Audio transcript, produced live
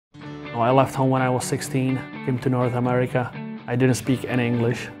I left home when I was 16, came to North America. I didn't speak any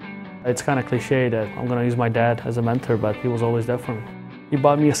English. It's kind of cliche that I'm going to use my dad as a mentor, but he was always there for me. He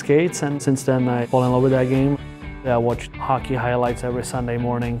bought me skates, and since then I fell in love with that game. I watched hockey highlights every Sunday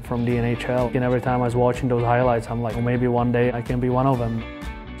morning from the NHL, and every time I was watching those highlights, I'm like, well, maybe one day I can be one of them.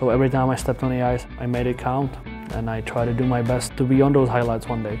 So every time I stepped on the ice, I made it count, and I try to do my best to be on those highlights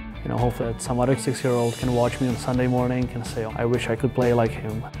one day. Hopefully that some other 6-year-old can watch me on Sunday morning and say, oh, I wish I could play like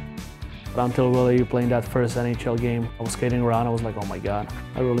him. But until really playing that first NHL game, I was skating around, I was like, oh my God,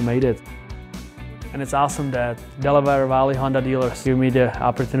 I really made it. And it's awesome that Delaware Valley Honda dealers give me the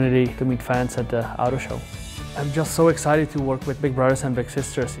opportunity to meet fans at the auto show. I'm just so excited to work with big brothers and big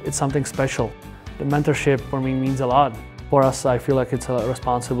sisters. It's something special. The mentorship for me means a lot. For us, I feel like it's a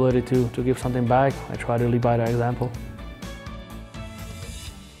responsibility to give something back. I try to lead by the example.